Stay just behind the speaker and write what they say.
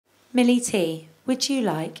Millie T, would you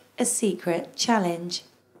like a secret challenge?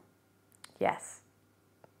 Yes.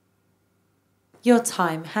 Your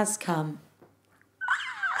time has come.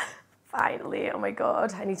 Finally, oh my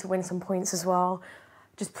God, I need to win some points as well.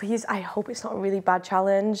 Just please, I hope it's not a really bad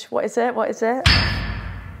challenge. What is it? What is it?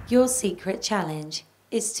 Your secret challenge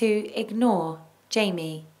is to ignore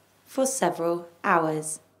Jamie for several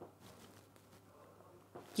hours.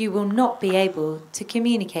 You will not be able to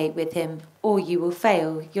communicate with him or you will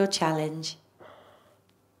fail your challenge.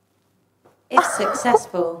 If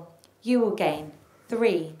successful, you will gain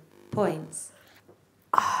 3 points.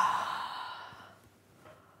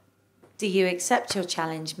 Do you accept your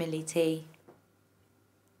challenge, Millie T?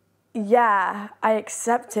 Yeah, I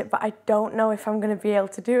accept it, but I don't know if I'm going to be able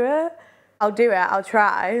to do it. I'll do it, I'll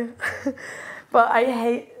try. But I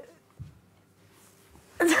hate...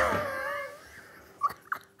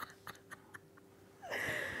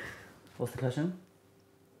 What's the question?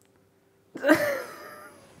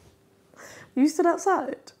 You stood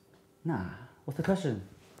outside? Nah, what's the question?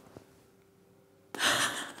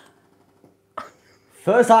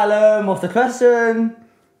 Footasylum, what's the question?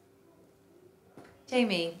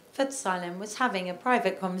 Jamie, Footasylum was having a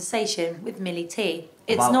private conversation with Millie T.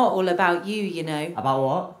 It's About- not all about you, you know. About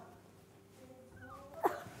what?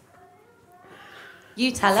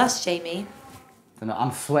 You tell us, Jamie. I don't know,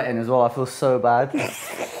 I'm sweating as well, I feel so bad.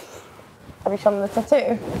 Have you shown them the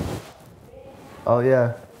tattoo? Oh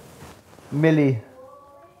yeah. Millie.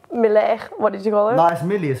 Millie, what did you call it? No, it's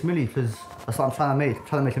Millie, because that's what I'm trying to make. I'm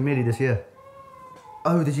trying to make a Millie this year.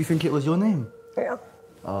 Oh, did you think it was your name? Yeah.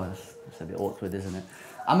 Oh, that's a bit awkward, isn't it?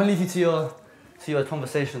 I'm gonna leave you to your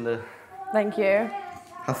conversation though. Thank you.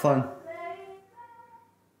 Have fun.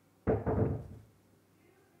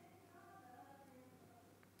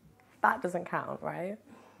 That doesn't count, right?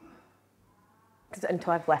 Because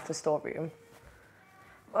until I've left the storeroom.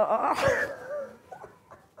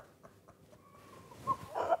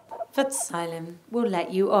 Footasylum will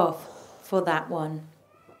let you off for that one.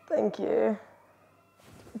 Thank you.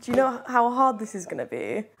 Do you know how hard this is going to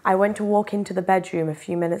be? I went to walk into the bedroom a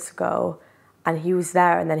few minutes ago and he was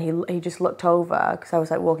there and then he just looked over because I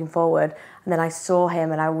was like walking forward and then I saw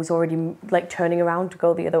him and I was already like turning around to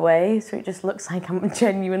go the other way, so it just looks like I'm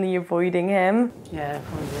genuinely avoiding him. Yeah,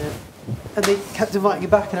 probably did. And they kept inviting you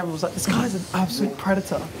back and everyone was like, this guy's an absolute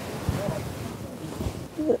predator.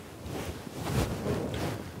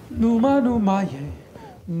 Numa numa ye,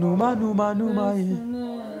 numa numa numa ye.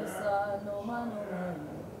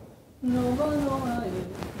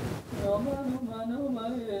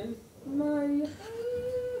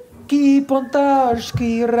 Keep on touch, I'm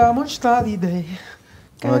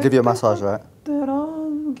gonna give you a massage, right?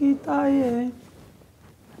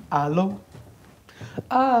 Allo,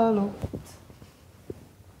 allo.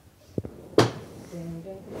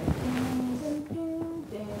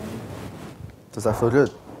 Does that feel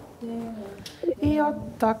good? You're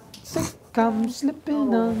toxic, I'm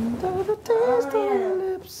slipping under the taste of your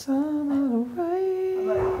lips, I'm out of way.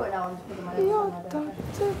 You're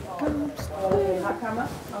toxic, I'm slipping. That camera?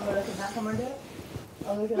 I'm gonna look at that camera and do it.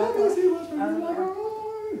 I'll look at that camera.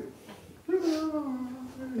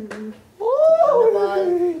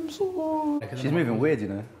 She's moving weird, you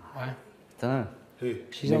know. Why? Don't know. Who?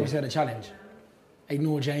 She's obviously had a challenge.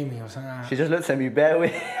 Ignore Jamie or something like that. She just looks at me bare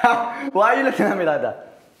weird. Why are you looking at me like that?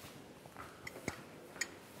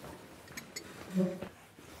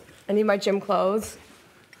 I need my gym clothes.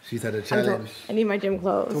 She's had a challenge. I need my gym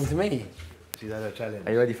Talk clothes. to me. She's had a challenge.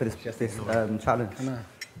 Are you ready for this challenge? No.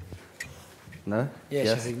 No? Yeah,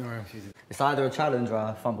 Yes? she's ignoring. It's either a challenge or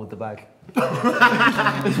I fumbled the bag.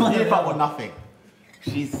 It's not your fault or nothing.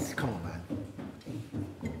 She's... Come on, man.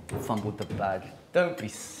 Fumbled the bag. Don't be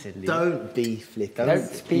silly. Don't be flippant.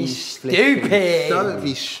 Don't be stupid. Don't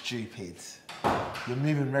be stupid. You're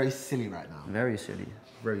moving very silly right now. Very silly.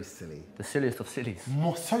 Very silly. The silliest of sillies.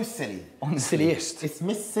 More so silly. The silliest. It's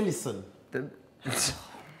Miss Sillison.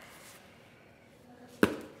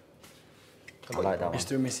 I like that one.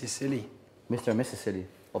 Mr. and Mrs. Silly. Mr. and Mrs. Silly.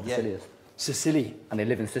 Of the silliest. Sicily. And they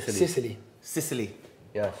live in Sicily. Sicily. Sicily.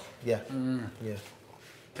 Yes. Yeah. Yeah.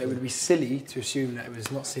 It would be silly to assume that it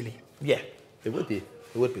was not silly. Yeah. It would be.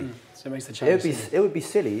 It would be. So it makes the It challenge would be. silly. It would be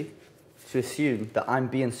silly to assume that I'm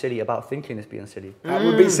being silly about thinking it's being silly. That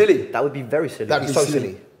would be silly. That would be very silly. That'd be so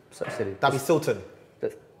silly. So silly. That'd be Silton.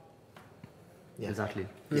 That- Yeah. Exactly.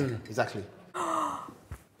 Yeah, exactly.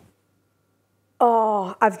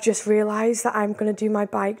 Oh, I've just realised that I'm going to do my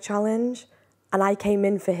bike challenge and I came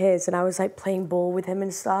in for his and I was like playing ball with him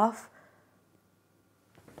and stuff.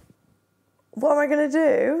 What am I going to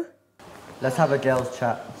do? Let's have a girls'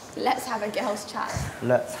 chat. Let's have a girls' chat.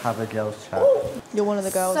 Let's have a girls' chat. You're one of the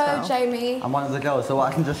girls now. So, Jamie. I'm one of the girls, so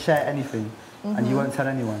I can just share anything, and you won't tell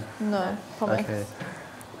anyone. No, promise. Okay.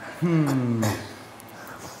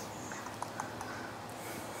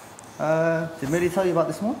 Did Millie tell you about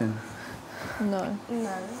this morning? No.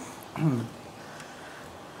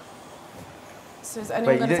 So is anyone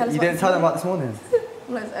Wait, going to tell us you didn't tell them about this morning?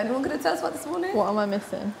 Is anyone going to tell us about this morning? What am I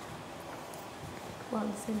missing? Well,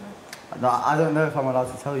 I'm seeing No, I don't know if I'm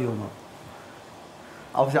allowed to tell you or not.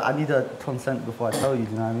 Obviously, I need a consent before I tell you,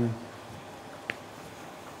 do you know what I mean?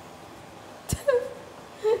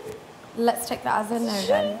 Let's take that as a no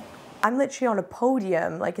then. I'm literally on a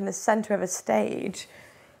podium, like in the centre of a stage.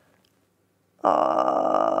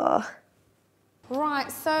 Right,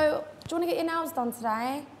 so do you want to get your nails done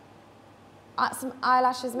today? Some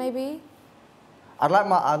eyelashes maybe? I'd like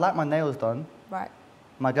my nails done. Right.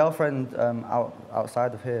 My girlfriend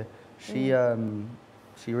outside of here, she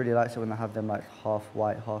really likes it when I have them like half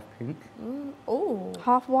white, half pink. Ooh.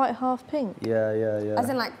 Half white, half pink. Yeah. As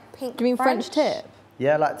in like pink. Do you mean French tip?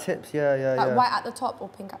 Yeah, like tips. Yeah. Like white at the top or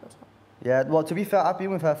pink at the top? Yeah. Well, to be fair, I've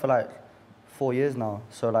been with her for like 4 years now,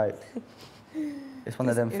 so like it's one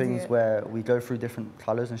of them things where we go through different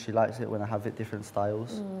colours, and she likes it when I have it different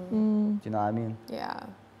styles. Do you know what I mean? Yeah.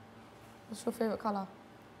 What's your favourite colour?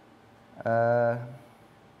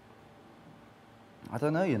 I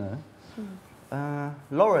don't know, you know.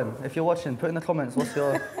 Lauren, if you're watching, put in the comments what's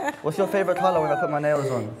your favourite colour when I put my nails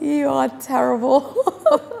on. You are terrible.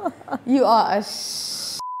 You are a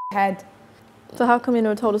head. So how come you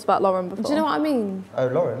never told us about Lauren before? Do you know what I mean? Oh,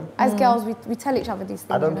 Lauren? As girls, we tell each other these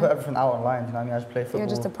things. I don't put everything out online, do you know what I mean? I just play football. You're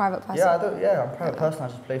just a private person. Yeah, I'm a private person. I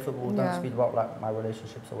just play football, don't speak about like my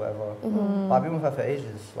relationships or whatever. But I've been with her for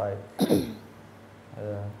ages, like, you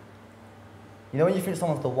know when you think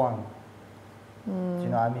someone's the one? Do you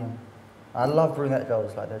know what I mean? I love brunette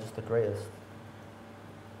girls, like they're just the greatest.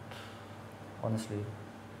 Honestly.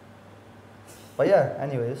 But yeah,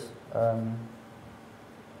 anyways,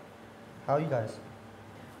 how are you guys?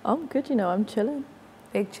 I'm good, you know, I'm chilling.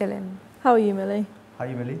 Big chilling. How are you, Millie? How are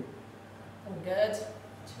you, Millie? I'm good.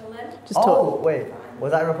 Chilling. Just talk. Wait,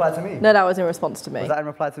 was that in reply to me? No, that was in response to me. Was that in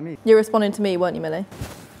reply to me? You're responding to me, weren't you, Millie?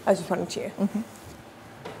 I was responding to you.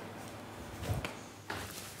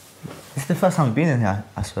 This is the first time we've been in here,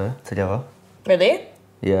 I swear, together. Really?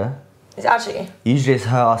 Yeah. Is it actually? Usually it's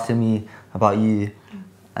her asking me about you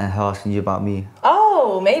and her asking you about me.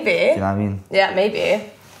 Oh, maybe. Do you know what I mean? Yeah,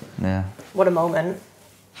 maybe. Yeah. What a moment.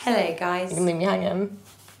 Hello, guys. You can leave me hanging.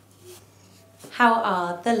 How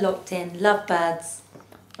are the locked in lovebirds?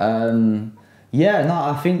 Yeah, no,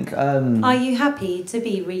 I think... Are you happy to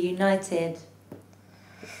be reunited?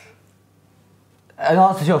 In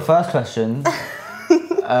answer to your first question,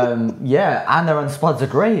 yeah, Anna and Spuds are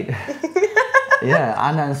great. Yeah,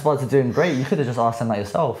 Anna and Spuds are doing great. You could have just asked them that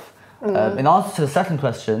yourself. In answer to the second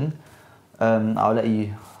question, I'll let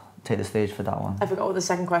you take the stage for that one. I forgot what the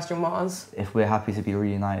second question was. If we're happy to be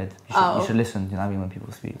reunited, you should listen, you know what I mean, when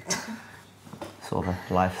people speak. Sort of a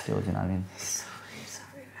life skill, do you know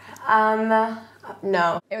what I mean?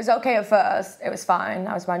 No. It was okay at first. It was fine.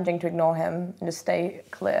 I was managing to ignore him and just stay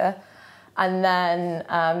clear. And then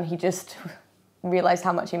he just realised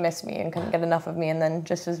how much he missed me and couldn't get enough of me, and then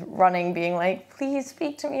just was running, being like, please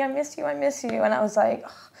speak to me, I miss you, I miss you. And I was like,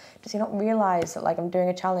 does he not realise that like I'm doing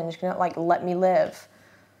a challenge? Can you not like let me live?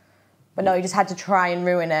 But no, he just had to try and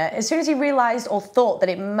ruin it. As soon as he realised or thought that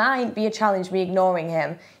it might be a challenge, me ignoring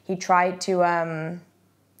him, he tried to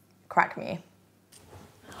crack me.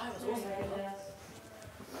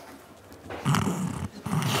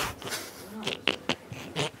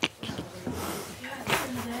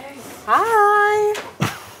 Hi!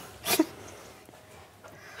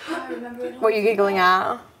 What are you giggling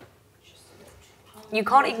at? You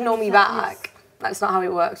can't ignore me back. That's not how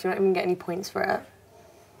it works. You don't even get any points for it.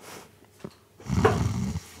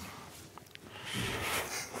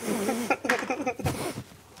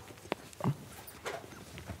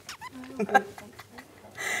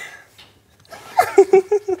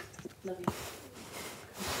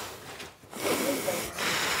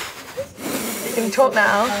 You can talk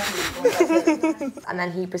now. And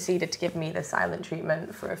then he proceeded to give me the silent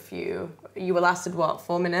treatment for a few. You were lasted, what,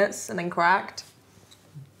 4 minutes and then cracked?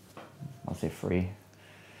 I'll say 3.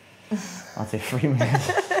 I'll say 3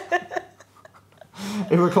 minutes.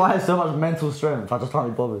 It requires so much mental strength, I just can't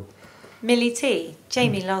be bothered. Millie T,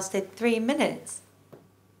 Jamie lasted 3 minutes.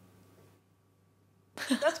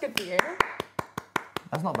 That's good for you.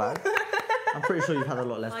 That's not bad. I'm pretty sure you've had a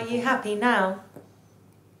lot less Are before. you happy now?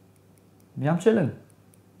 Yeah, I'm chilling.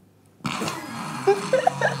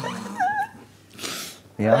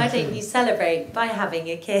 Yeah. Why don't you celebrate by having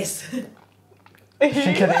a kiss? She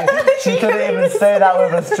couldn't even say that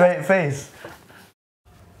with a straight face.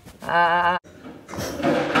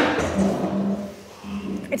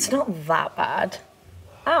 It's not that bad.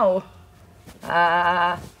 Ow.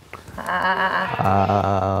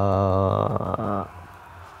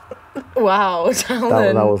 Wow,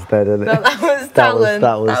 talent. That was dead, isn't it? That was talent.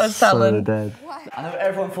 That was so talent. dead. I know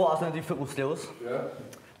everyone thought I was going to do football stills. Yeah.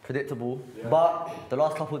 Predictable. Yeah. But the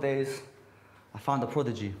last couple of days, I found a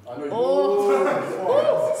prodigy. I know you.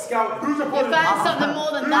 Scouting. Who's your prodigy? You found something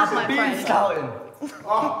more than that, my friend. Scouting.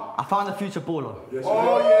 I found a future baller. Yes,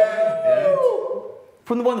 yeah.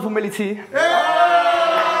 From the wonderful Millie T.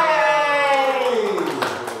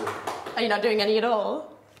 Are you not doing any at all?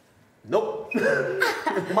 Nope.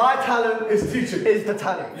 My talent is teaching. Is the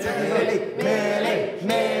talent. Millie.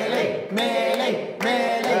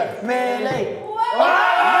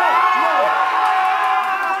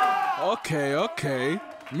 Okay.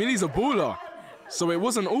 Millie's a baller. So it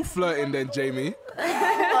wasn't all flirting then, Jamie.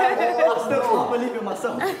 I still can't believe in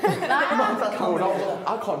myself. I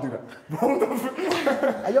can't do that.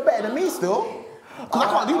 Hey, you're better than me still. I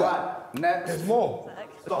can't do that. Next. There's more.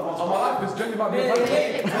 My life is Jamie might be a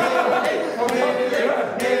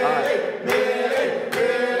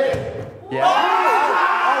Yeah.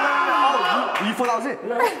 Oh, you thought that was it?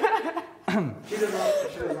 She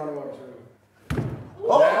doesn't run away.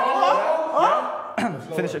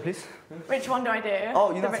 Finish it, please. Which one do I do? Oh,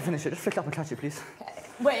 you don't have to finish it. Just flick it up and catch it, please. Okay.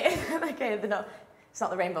 Wait. Okay. No, it's not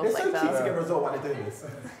the rainbow It's flick so cute though. to get a result while they're doing this.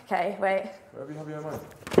 Okay. Wait. Whatever you have in your mind.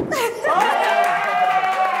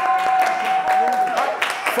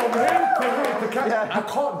 From him to catch. Yeah. I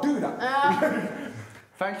can't do that.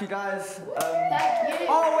 Thank you, guys. Thank you.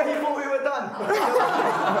 Oh, wait, he thought we were done.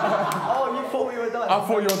 Oh, you thought we were done. I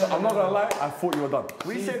thought you were done. I'm not gonna lie. I thought you were done.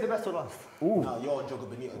 We saved the best for last. Ooh. No, you're on Jogger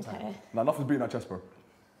Benito time. Okay. Nah, nothing's beating that chest, bro.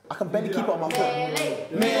 I can barely keep it on my foot.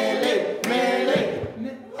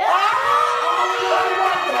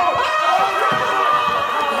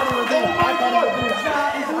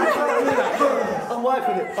 I'm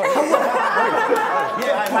wiping it.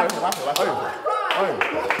 Yeah, I have to.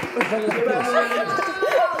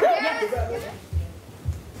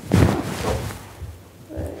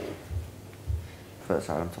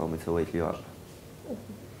 Footasylum told me to wake you up.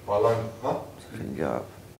 Huh? So you can get up.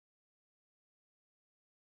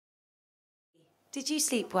 Did you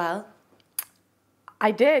sleep well?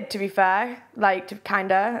 I did, to be fair. Like,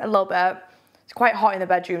 kinda, a little bit. It's quite hot in the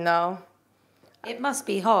bedroom, though. It must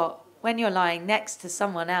be hot when you're lying next to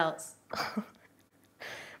someone else.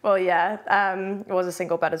 Well, yeah, it was a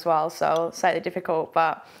single bed as well, so slightly difficult,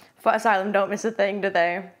 but Footasylum don't miss a thing, do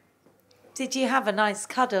they? Did you have a nice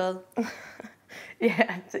cuddle?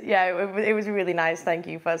 Yeah, it was really nice, thank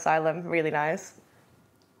you, Footasylum, really nice.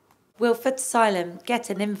 Will Footasylum get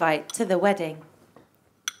an invite to the wedding?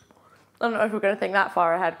 I don't know if we're going to think that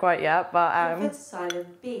far ahead quite yet, but... Will Footasylum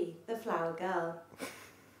be the flower girl?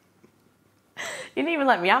 You didn't even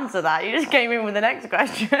let me answer that, you just came in with the next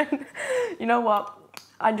question. You know what?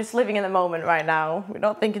 I'm just living in the moment right now. We're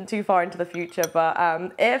not thinking too far into the future, but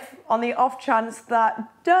if on the off chance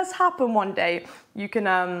that does happen one day, you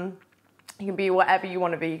can be whatever you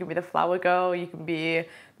want to be. You can be the flower girl, you can be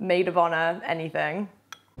maid of honor, anything.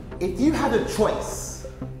 If you had a choice,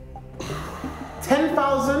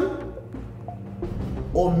 10,000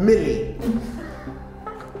 or Millie,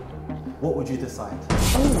 what would you decide?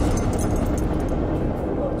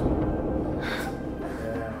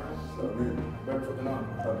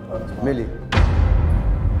 Millie.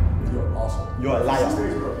 You're an arsehole. You're a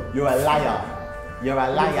liar. You're a liar. You're a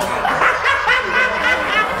liar.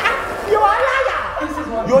 You're a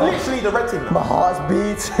liar. You're literally the red team now. My heart's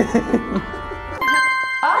beating.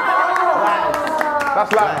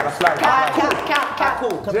 That's live.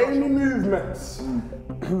 Cool. Jamie movements.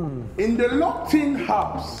 In the locked-in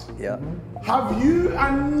house, Yeah. have you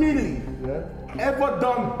and Millie ever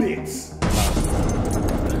done bits?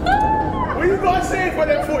 What you guys saying for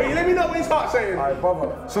them 40? Let me know what you start saying. Alright,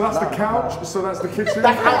 brother. So that's the couch, so that's the kitchen.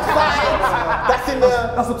 That's outside. That's in the.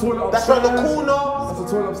 That's the toilet That's upstairs. around the corner. That's the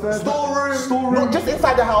toilet upstairs. Storeroom. Not just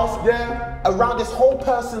inside the house. Yeah. Around this whole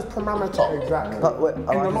person's perimeter. Exactly. But wait, In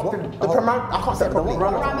the locked-in. The perimeter. I can't say it properly.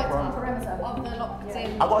 Perimeter of the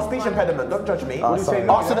locked-in. I got a speech impediment. Don't judge me. Oh, sorry.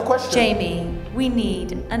 Answer the question. Jamie, we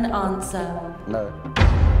need an answer. No.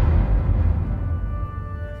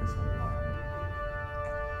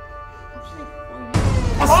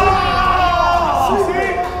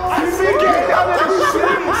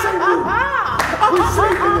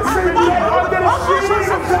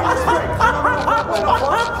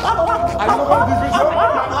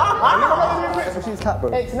 machine's cat,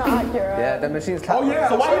 bro. It's not accurate. Yeah, the machine's cat. Oh yeah.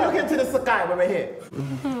 So why are you looking to the sky when we're here?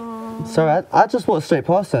 Sorry, I just walked straight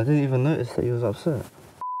past her. I didn't even notice that he was upset.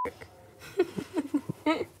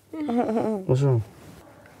 What's wrong?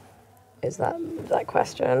 Is that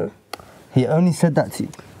question? He only said that to you.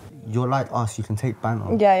 You're like us, you can take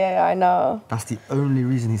banter. Yeah, I know. That's the only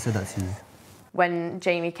reason he said that to you. When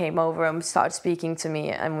Jamie came over and started speaking to me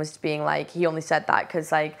and was being like, he only said that because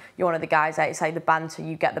like you're one of the guys that it's like the banter,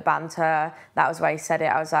 you get the banter. That was why he said it.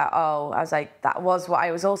 I was like, oh, that was what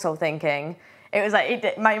I was also thinking. It was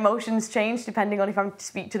like, my emotions change depending on if I'm to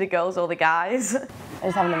speak to the girls or the guys. I'm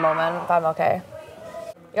just having a moment, but I'm okay.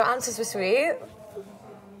 Your answers were sweet.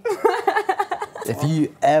 If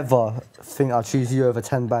you ever think I'll choose you over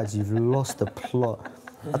 10 bags, you've lost the plot.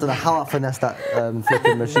 I don't know how I finessed that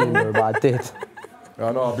flipping machine, bro, but I did. Yeah,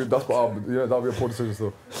 I know, that'll be a poor decision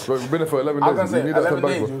still. But we've been here for 11 days. You need that 10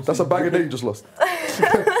 bags, bro. That's a bag a day you just lost.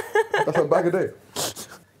 That's a bag a day.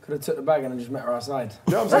 Could have took the bag and just met her outside.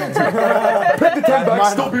 Yeah, I'm saying. Pick the 10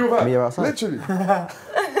 bags, still be with her. Meet her outside. Literally.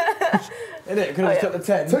 Innit? Could have took the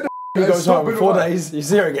 10. Take He goes home in 4 days, you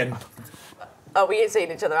see her again. Oh, we ain't seeing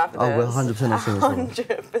each other after this. Oh, we're 100% not seeing each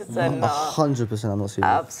other. 100% not. 100% I'm not seeing you.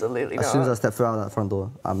 Absolutely not. As soon as I step through out that front door,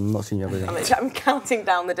 I'm not seeing you ever again. I'm counting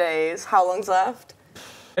down the days. How long's left?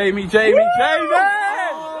 Jamie, Jamie!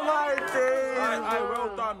 Oh my days! Alright,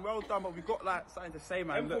 well done, but we've got like something to say,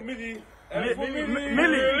 man. Look. Millie! Alright,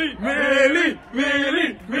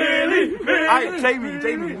 Jamie,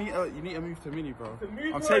 you need to move to Millie, bro.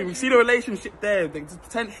 I'm telling you, we see the relationship there, there's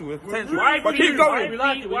potential, but keep going. We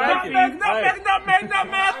like it. Nutmeg.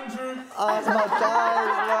 Oh, it's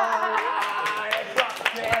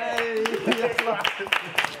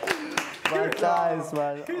my guys,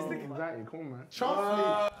 man. Exactly, come on,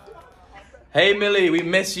 man. Hey Millie, we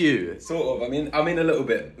miss you. Sort of. I mean a little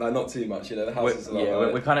bit, like not too much. You know, the house is a lot.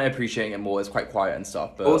 Yeah, we're kind of appreciating it more. It's quite quiet and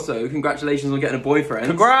stuff. But also, congratulations on getting a boyfriend.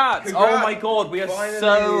 Congrats! Oh my god, we are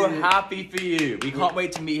so happy for you. We can't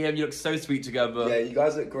wait to meet him. You look so sweet together. Yeah, you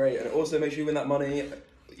guys look great, and also make sure you win that money.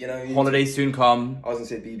 You know, holidays soon come. I was gonna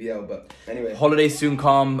say BBL, but anyway. Holidays soon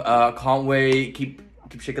come. Can't wait. Keep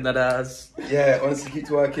shaking that ass. Yeah, honestly, keep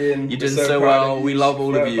working. You did so well. We love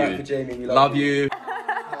all of you. Back for Jamie. We love you.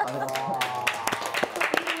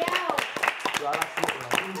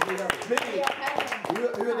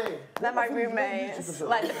 They're my roommates.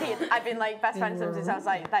 Like I've been like best friends with them since I was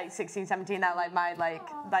like 16, 17. They're like my like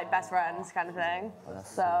best friends kind of thing.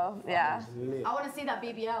 So yeah. I want to see that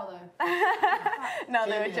BBL though. No,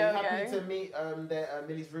 they were joking. Happy to meet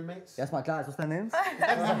Millie's roommates. Yes, my guys. What's their names?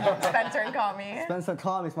 Spencer and Carmi. Spencer and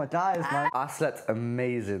Carmi, it's my guys, man. I slept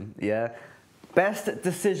amazing. Yeah. Best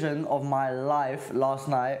decision of my life last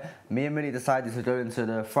night. Me and Millie decided to go into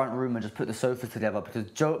the front room and just put the sofas together because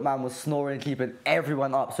Joke Man was snoring, keeping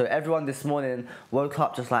everyone up. So everyone this morning woke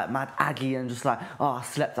up just like mad aggy and just like, oh, I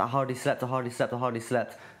hardly slept.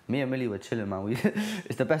 Me and Millie were chilling, man.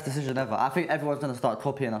 It's the best decision ever. I think everyone's gonna start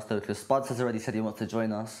copying us though because Spuds has already said he wants to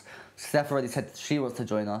join us. Steph already said she wants to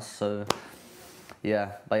join us. So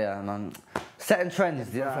yeah, but yeah, man. Setting trends.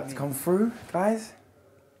 Do you have to come through, guys?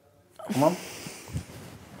 Come on.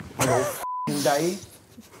 Day.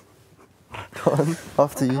 Go on,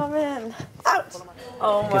 after you. Come in. Out.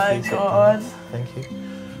 Oh my god. Thank you.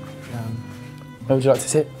 Where would you like to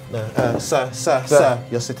sit? No, sir,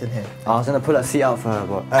 you're sitting here. I was gonna pull that seat out for her,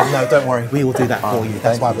 but no, don't worry. We will do that for you.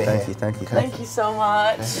 That's why we're here. Thank you so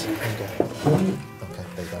much. Okay,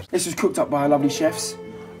 there you go. This was cooked up by our lovely chefs.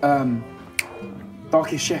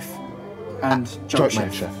 Darkest Chef and Joke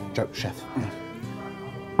Chef. Joke Chef.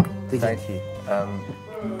 Thank you.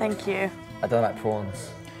 Thank you. I don't like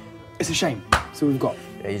prawns. It's a shame. That's all we've got.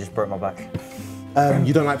 Yeah, you just broke my back.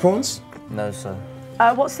 You don't like prawns? No, sir.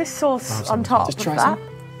 What's this sauce on top Just of try that? some.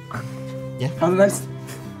 Yeah. How's it nice?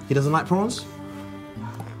 He doesn't like prawns?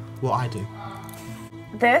 What I do.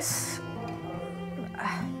 This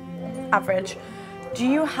average. Do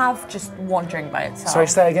you have just one drink by itself? Sorry,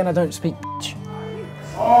 say again. I don't speak.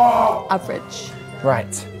 Average.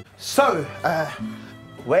 Right. So,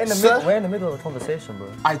 We're in the middle of a conversation, bro.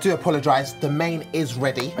 I do apologise. The main is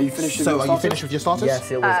ready. Are you finished with So, your are you starters? finished with your starters?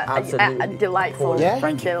 Yes, it was absolutely Delightful. Yeah?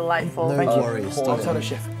 Thank you. Delightful. No worries. I'll tell the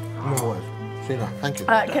chef. No worries. See that. Thank you.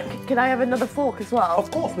 Can I have another fork as well?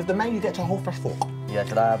 Of course, with the main you get a whole fresh fork. Yeah,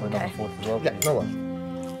 should I have another fork as well? Yeah, no worries.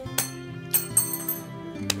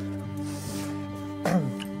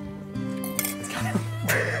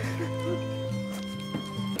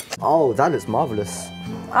 Oh, that looks marvellous.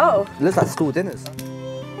 Oh. It looks like school dinners. Okay.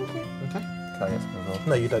 Can I get some as well?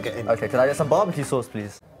 No, you don't get any. Okay, can I get some barbecue sauce,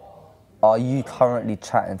 please? Are you currently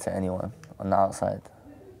chatting to anyone on the outside?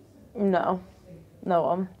 No. No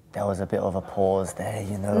one. there was a bit of a pause there,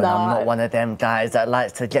 you know, and I'm not one of them guys that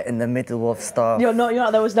likes to get in the middle of stuff. You're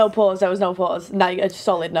not, there was no pause, No, a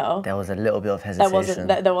solid no. There was a little bit of hesitation.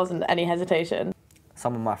 There wasn't any hesitation.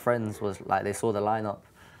 Some of my friends was like, they saw the lineup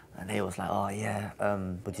and they was like, oh yeah,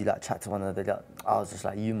 would you like chat to one of the, I was just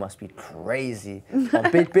like, you must be crazy.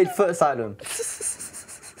 On big Footasylum.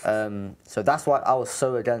 So that's why I was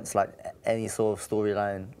so against like any sort of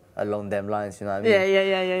storyline along them lines, you know what I mean?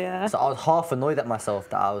 Yeah. So I was half annoyed at myself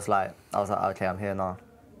that I was like, okay, I'm here now.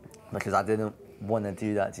 Because I didn't want to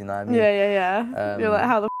do that, do you know what I mean? Yeah. You're like,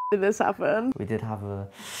 how the did this happen? We did have a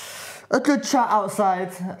good chat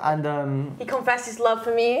outside and... He confessed his love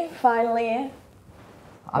for me, finally.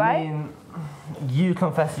 I mean, you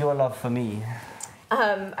confess your love for me.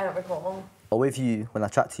 I don't recall. Or with you, when I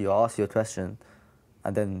chat to you, I ask you a question,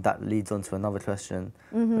 and then that leads on to another question,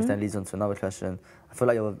 which then leads on to another question. I feel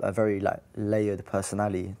like you're a very like layered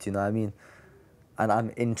personality, do you know what I mean? And I'm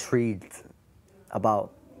intrigued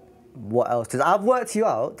about what else, because I've worked you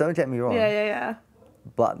out, don't get me wrong. Yeah.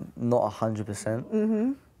 But not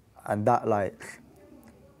 100%. And that like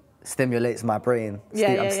stimulates my brain.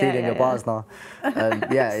 I'm stealing your bars now.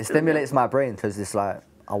 It stimulates my brain because it's like,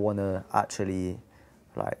 I want to actually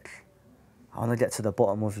like, I want to get to the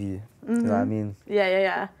bottom of you. You know what I mean?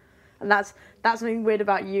 Yeah. And that's something weird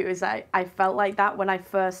about you is that I felt like that when I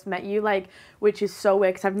first met you, like, which is so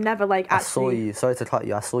weird because I've never like actually... I saw you, sorry to cut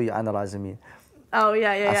you, I saw you analysing me. Oh,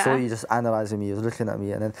 yeah. I saw you just analysing me, you was looking at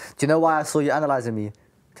me, and then, do you know why I saw you analysing me?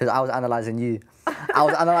 Because I was analysing you. I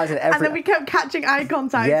was analysing every... And then we kept catching eye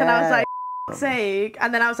contact, and I was like, for sake.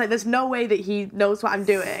 And then I was like, there's no way that he knows what I'm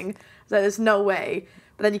doing. So there's no way.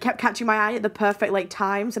 But then you kept catching my eye at the perfect like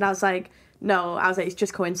times, and I was like, no, it's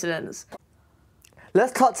just coincidence.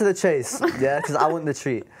 Let's cut to the chase, yeah, because I want the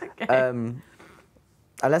treat. Okay. And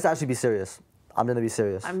let's actually be serious. I'm gonna be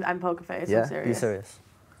serious. I'm poker face. Yeah, I'm serious. be serious.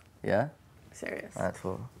 Yeah. Serious. Alright,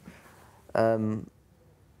 cool.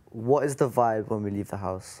 What is the vibe when we leave the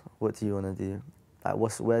house? What do you want to do? Like,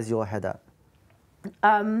 where's your head at?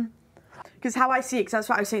 Because how I see it, because that's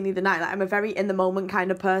what I was saying the other night. Like, I'm a very in the moment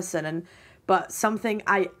kind of person, but something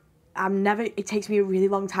I'm never. It takes me a really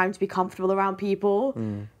long time to be comfortable around people.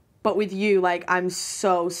 But with you, like, I'm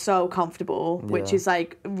so comfortable, which is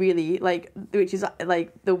like really like, which is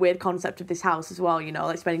like the weird concept of this house as well, you know,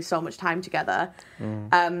 like spending so much time together.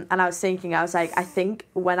 And I was thinking, I was like, I think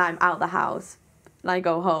when I'm out the house and I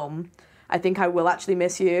go home, I think I will actually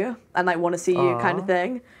miss you and like want to see you kind of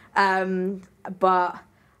thing. But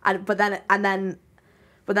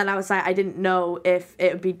then I was like, I didn't know if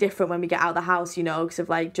it would be different when we get out of the house, you know, because of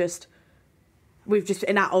like we've just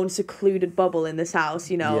in our own secluded bubble in this house,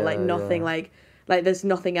 you know, like nothing like there's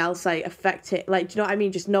nothing else like affecting, like, do you know what I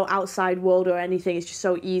mean? Just no outside world or anything. It's just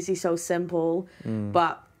so easy, so simple.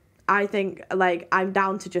 But I think like I'm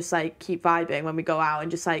down to just like keep vibing when we go out and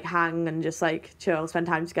just like hang and just like chill, spend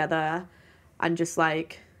time together, and just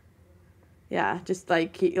like, yeah, just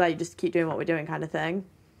keep doing what we're doing kind of thing.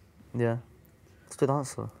 Yeah, that's a good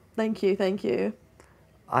answer. Thank you.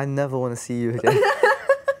 I never want to see you again.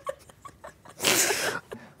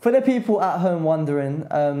 For the people at home wondering,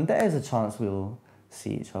 there is a chance we'll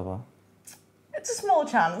see each other. It's a small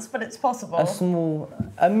chance, but it's possible.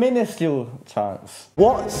 A minuscule chance.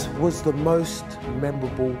 What was the most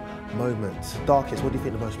memorable moment? Darkest, what do you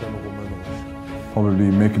think the most memorable moment was? Probably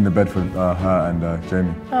making the bed for her and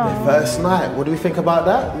Jamie. Their first night. What do we think about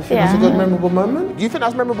that? You think it was a good memorable moment? Do you think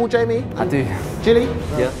that's memorable, Jamie? I do. Jilly?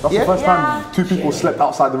 Yeah. That's the first time two people slept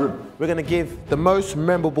outside the room. We're going to give the most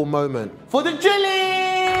memorable moment for the Jilly!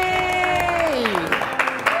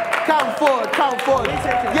 Come forward.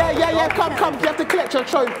 Yeah, come. You have to collect your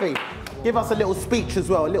trophy. Give us a little speech as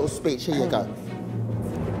well, Here you go.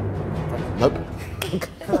 Nope.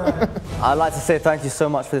 I'd like to say thank you so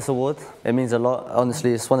much for this award. It means a lot.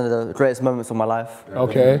 Honestly, it's one of the greatest moments of my life.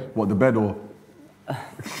 Okay. What, the bed or? I'd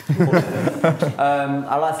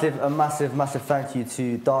like to give a massive thank you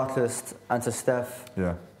to Darkest and to Steph.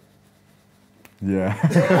 Yeah.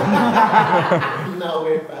 No,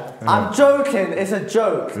 we're bad. I'm joking, it's a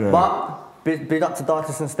joke. Yeah. But big up to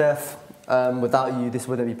Darkest and Steph. Without you, this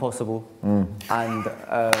wouldn't be possible. And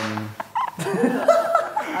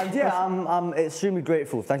yeah, I'm extremely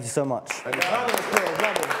grateful. Thank you so much. Round of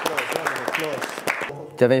applause. Do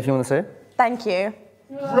you have anything you want to say? Thank you.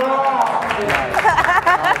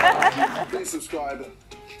 Please subscribe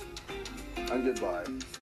and goodbye.